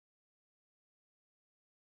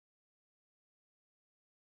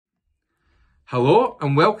Hello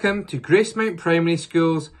and welcome to Gracemount Primary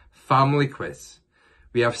School's Family Quiz.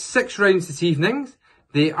 We have 6 rounds this evening.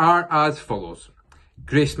 They are as follows: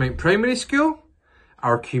 Gracemount Primary School,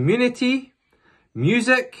 our community,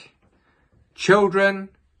 music, children,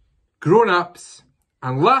 grown-ups,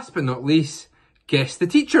 and last but not least, guess the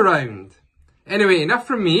teacher round. Anyway, enough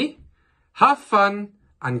from me. Have fun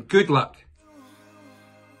and good luck.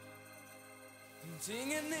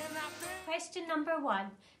 Question number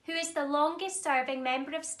 1. Who is the longest serving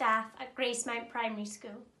member of staff at Gracemount Primary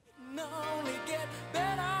School?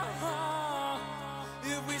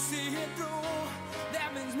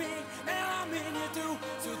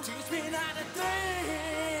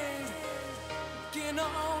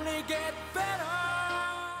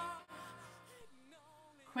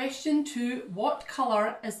 Question 2. What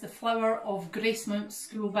colour is the flower of Gracemount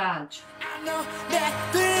School badge? I know that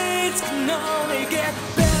things can only get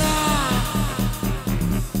better.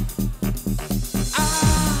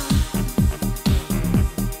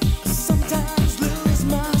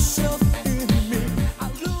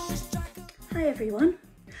 Hi everyone.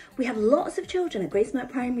 We have lots of children at Gracemount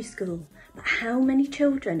Primary School, but how many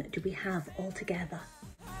children do we have altogether?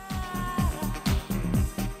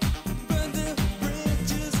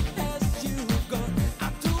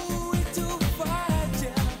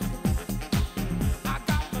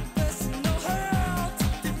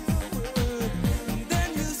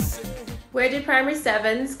 Where did primary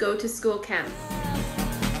 7s go to school camp?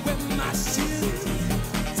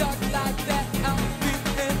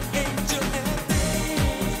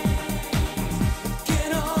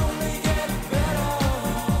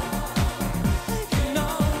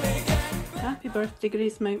 Happy birthday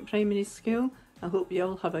Gracemount Primary School. I hope you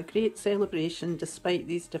all have a great celebration despite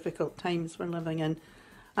these difficult times we're living in.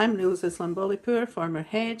 I'm Rose Islam-Bollypour, former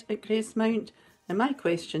head at Gracemount, and my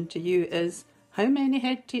question to you is, how many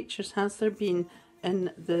head teachers has there been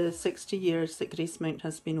in the 60 years that Gracemount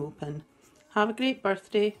has been open? Have a great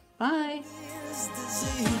birthday. Bye.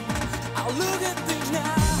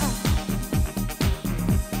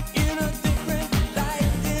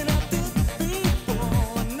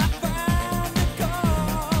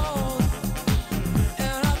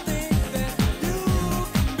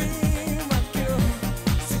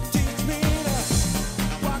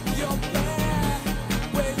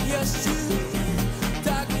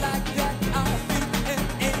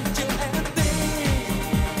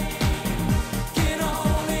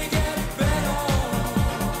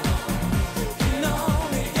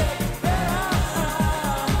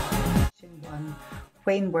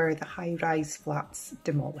 When were the high-rise flats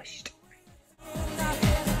demolished?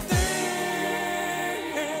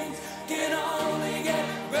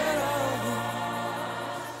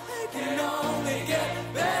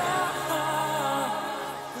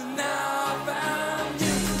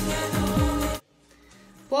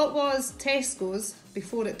 What was Tesco's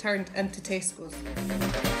before it turned into Tesco's?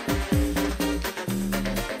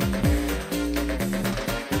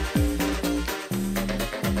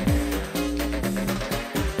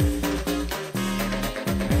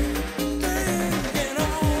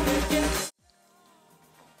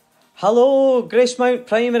 Hello Gracemount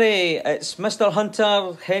Primary, it's Mr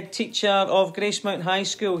Hunter, head teacher of Gracemount High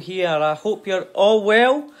School here. I hope you're all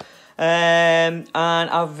well and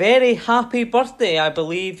a very happy birthday. I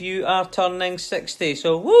believe you are turning 60,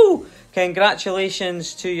 so woo!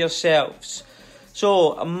 Congratulations to yourselves.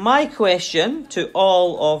 So my question to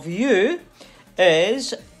all of you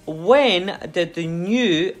is, when did the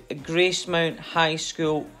new Gracemount High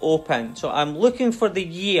School open? So I'm looking for the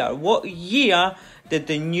year. What year did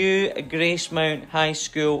the new Gracemount High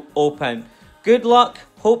School open? Good luck.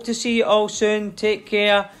 Hope to see you all soon. Take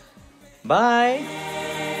care. Bye.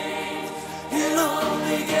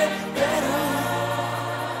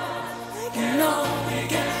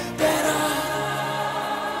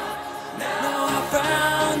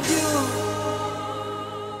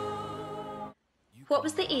 What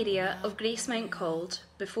was the area of Gracemount called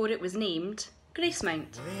before it was named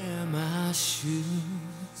Gracemount? Wear my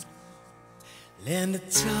shoes, learn to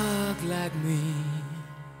talk like me,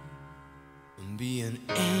 and be an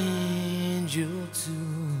angel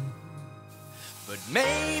too. But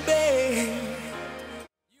maybe.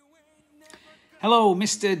 Hello,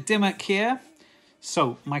 Mr. Dimmock here.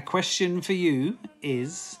 So, my question for you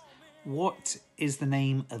is, what is the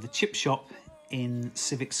name of the chip shop in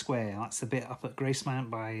Civic Square? That's the bit up at Gracemount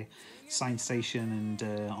by Science Station and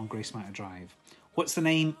on Gracemount Drive. What's the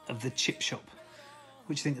name of the chip shop?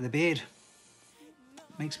 What do you think of the beard?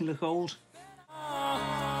 Makes me look old.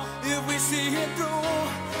 If we see it through,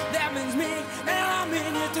 that means me and I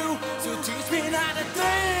mean you too. So teach me not to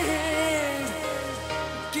think.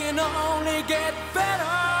 can only get better.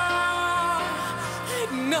 It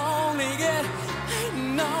can only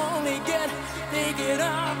get, take it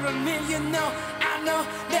over me, you know. I know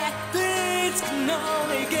that things can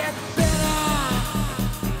only get better.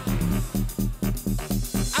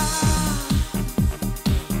 I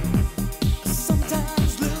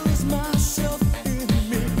sometimes lose myself in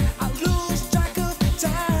me. I lose track of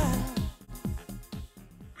time.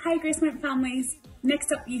 Hi Gracemount families.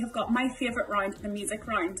 Next up you have got my favourite round, the music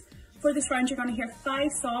round. For this round you're going to hear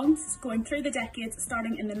 5 songs going through the decades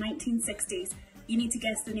starting in the 1960s. You need to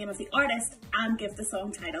guess the name of the artist and give the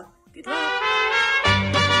song title. Good luck!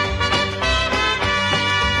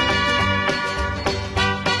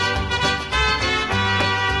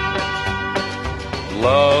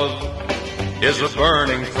 Love is a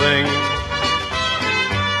burning thing,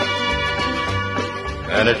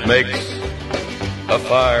 and it makes a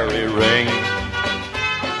fiery ring.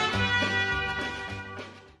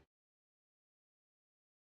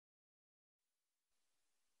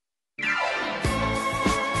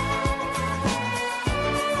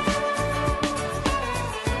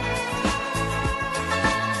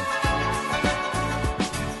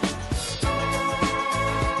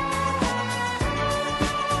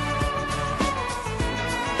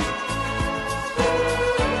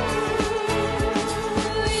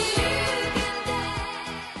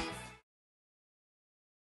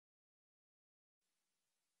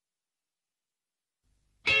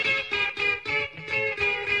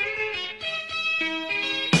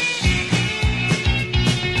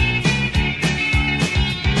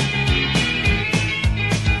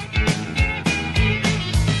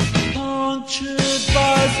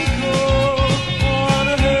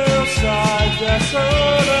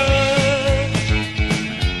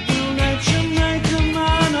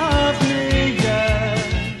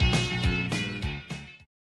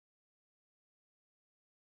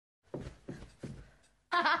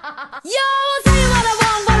 Yo, I'll tell you what I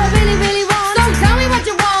want, what I really, really want. Don't tell me what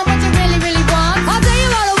you want, what you really, really want. I'll tell you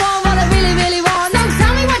what I want, what I really, really want. Don't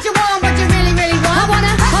tell me what you want, what you really, really want. I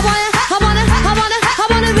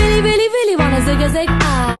wanna really, really, really wanna zig a zig.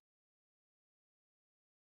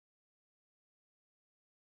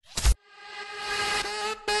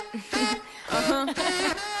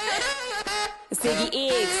 Ziggy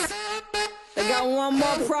X. I got one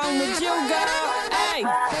more problem with you, girl. Hey.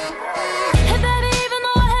 Hey, baby.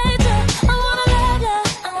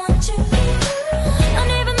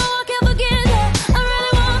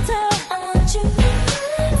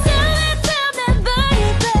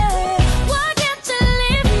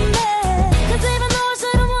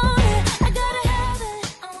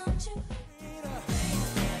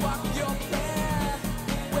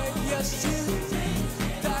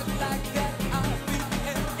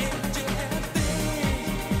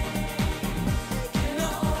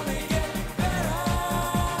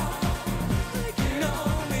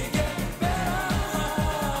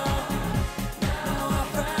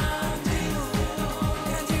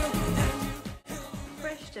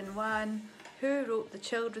 Question 1. Who wrote the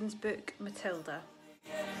children's book Matilda?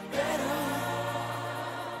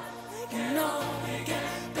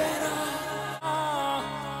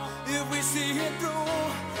 If we see it through,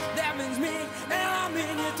 that means me and I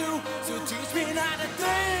mean you too. So teach me not to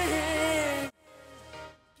think.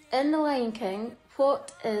 In The Lion King,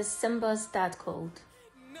 what is Simba's dad called?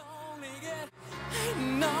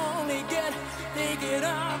 Take it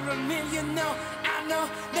over me, you know. I know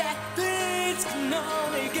that things can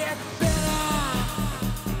only get better.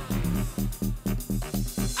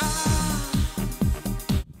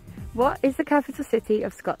 What is the capital city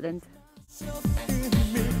of Scotland?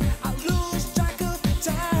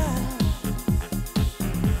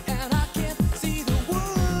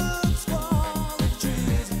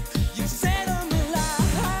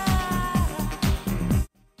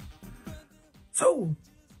 So,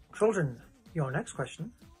 children, your next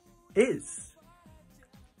question is,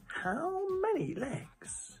 how many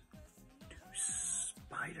legs do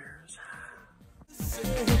spiders have?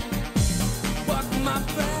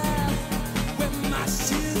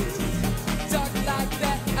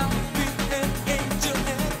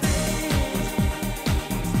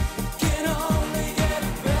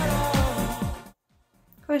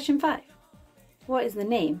 Question 5. What is the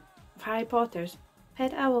name of Harry Potter's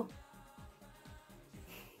pet owl?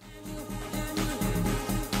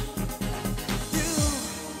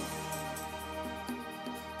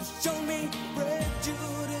 Show me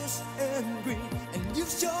prejudice and greed, and you've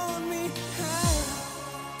shown me how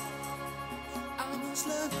I must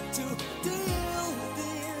learn to deal with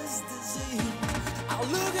this disease. I'll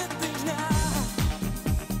look at things now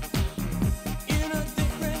in a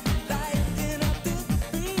different light, in a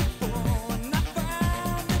different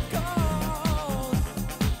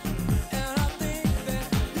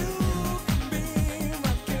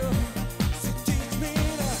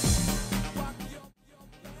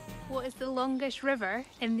is the longest river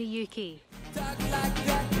in the UK?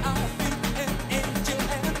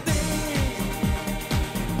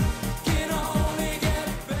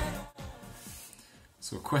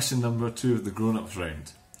 So question number 2 of the grown-ups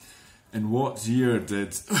round. In what year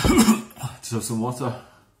did... Just have some water.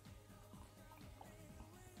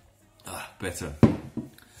 Better.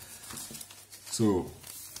 So,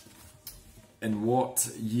 in what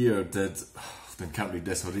year did... I can't read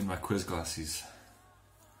this, I'll read my quiz glasses.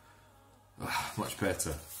 Much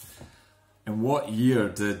better. In what year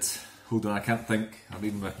did... Hold on, I can't think. I'm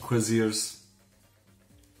reading my quiz ears.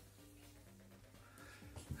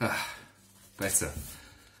 Better.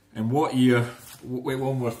 In what year... Wait,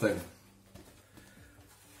 one more thing.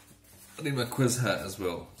 I need my quiz hat as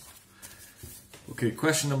well. Okay,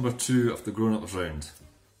 question number 2 of the grown-ups round.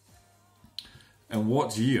 In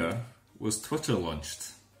what year was Twitter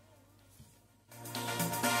launched?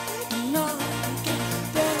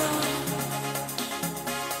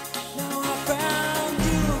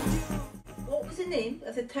 What was the name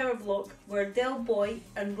of the tower block where Del Boy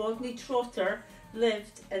and Rodney Trotter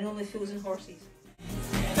lived in Only Fools and Horses?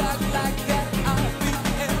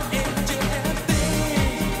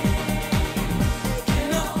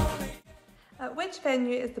 At which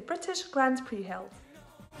venue is the British Grand Prix held?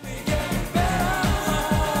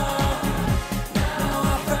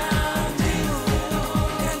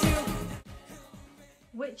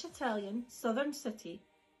 Which Italian southern city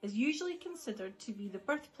is usually considered to be the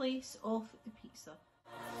birthplace of the pizza?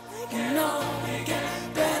 Can only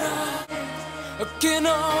get better. Can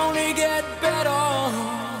only get better.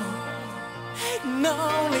 Can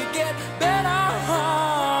only get better.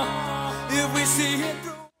 If we see it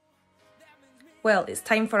through. Well, it's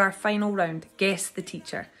time for our final round, Guess the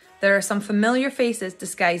Teacher. There are some familiar faces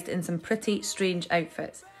disguised in some pretty strange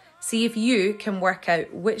outfits. See if you can work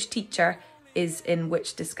out which teacher is in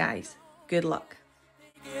which disguise. Good luck.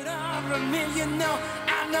 I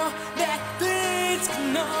know that things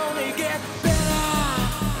can only get better.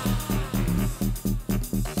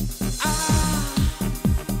 I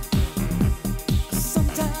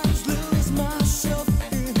sometimes lose myself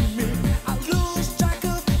in me. I lose track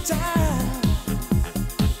of time,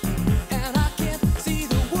 and I can't see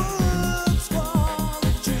the woods for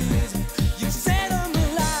the trees. You set them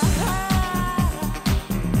alive,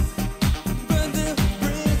 burn the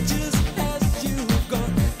bridges as you go.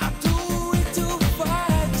 I do it to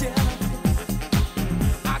fight you.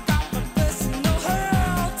 I got my personal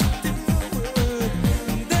hell to deal with,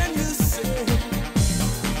 and then you say,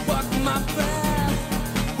 walk my path,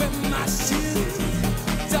 wear my shoes,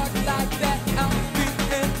 talk like that, I'll be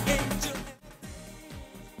an angel.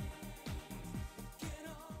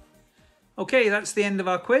 Okay, that's the end of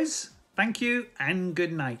our quiz. Thank you and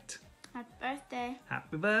good night. Happy birthday.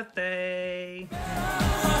 Happy birthday.